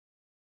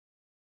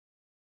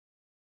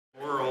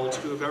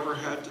adult who've ever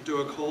had to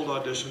do a cold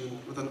audition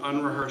with an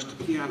unrehearsed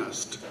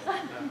pianist.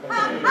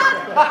 And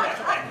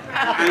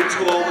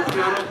to all the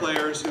piano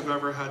players who've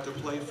ever had to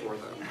play for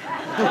them.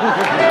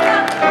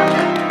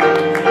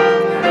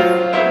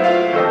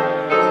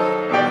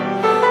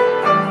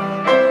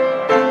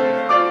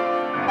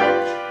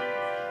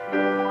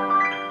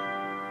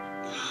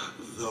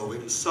 Though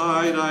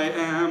inside I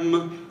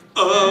am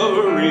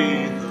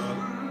Aretha,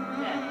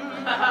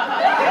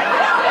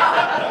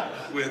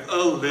 with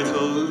a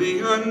little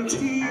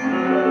Leontine,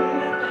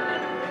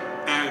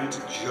 and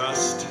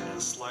just the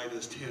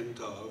slightest hint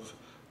of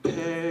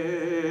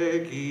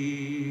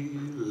Peggy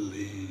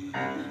Lee.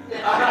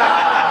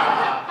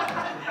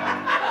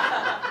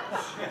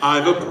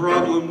 I've a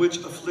problem which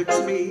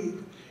afflicts me,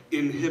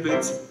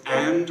 inhibits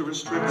and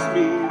restricts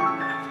me,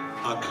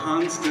 a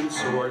constant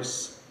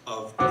source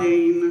of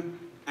pain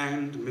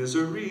and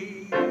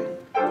misery.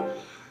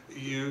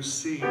 You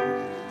see,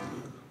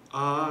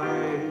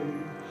 I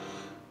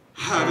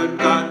haven't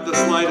got the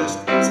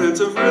slightest sense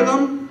of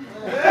rhythm.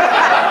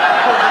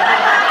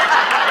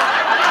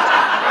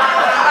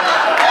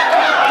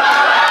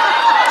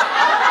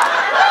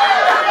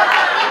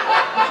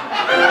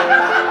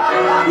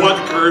 What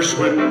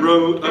Gershwin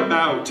wrote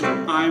about,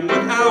 I'm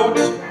without.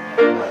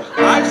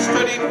 I've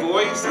studied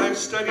voice, I've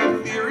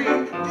studied theory.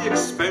 The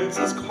expense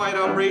is quite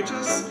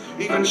outrageous.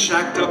 Even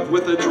shacked up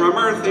with a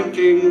drummer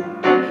thinking,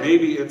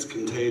 maybe it's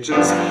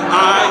contagious.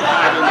 I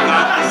haven't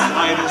got the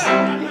slightest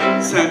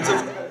sense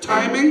of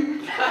timing.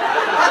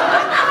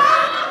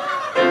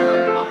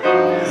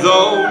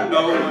 Though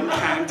no one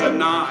can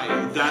deny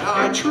that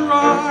I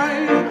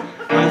try.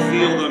 I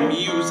feel the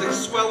music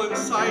swell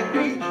inside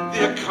me,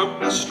 the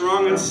accompaniment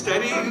strong and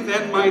steady,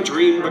 then my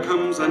dream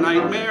becomes a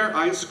nightmare.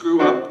 I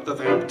screw up the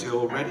vamp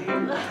till ready.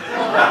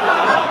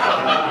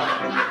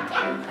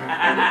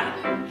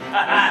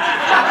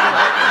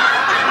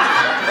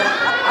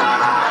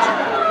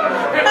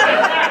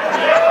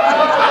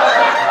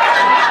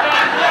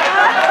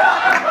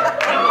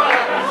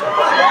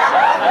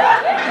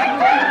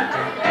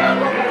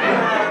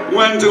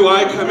 When do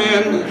I come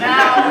in?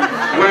 Now.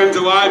 When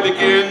do I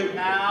begin?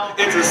 Now.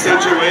 It's a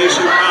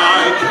situation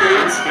I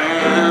can't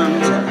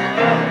stand.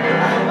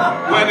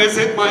 When is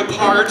it my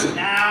part?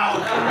 Now.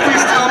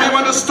 Please tell me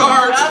when to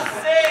start. Just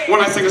sing.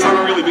 When I sing a song,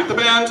 I really beat the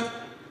band.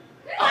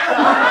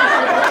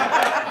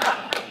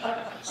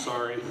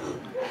 Sorry.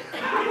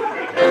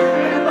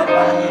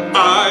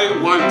 I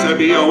want to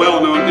be a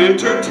well-known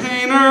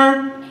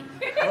entertainer.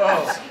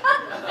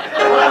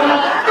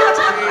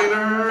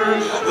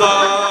 The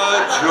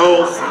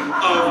Jolson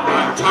of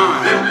my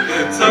time.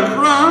 It's a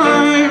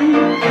crime.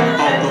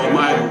 Although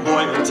my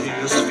loyalty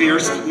is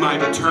fierce, my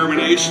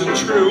determination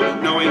true.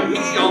 Knowing me,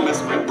 I'll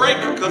miss my break,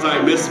 cause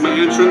I miss my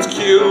entrance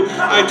cue.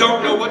 I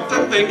don't know what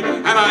to think,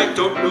 and I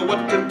don't know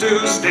what to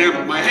do.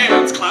 Stamp my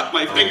hands, clap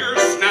my fingers,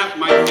 snap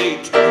my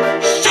feet.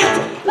 Shit!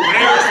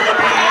 Where's the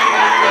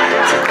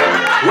beat?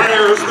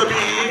 Where's the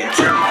beat?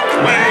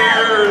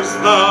 Where's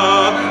the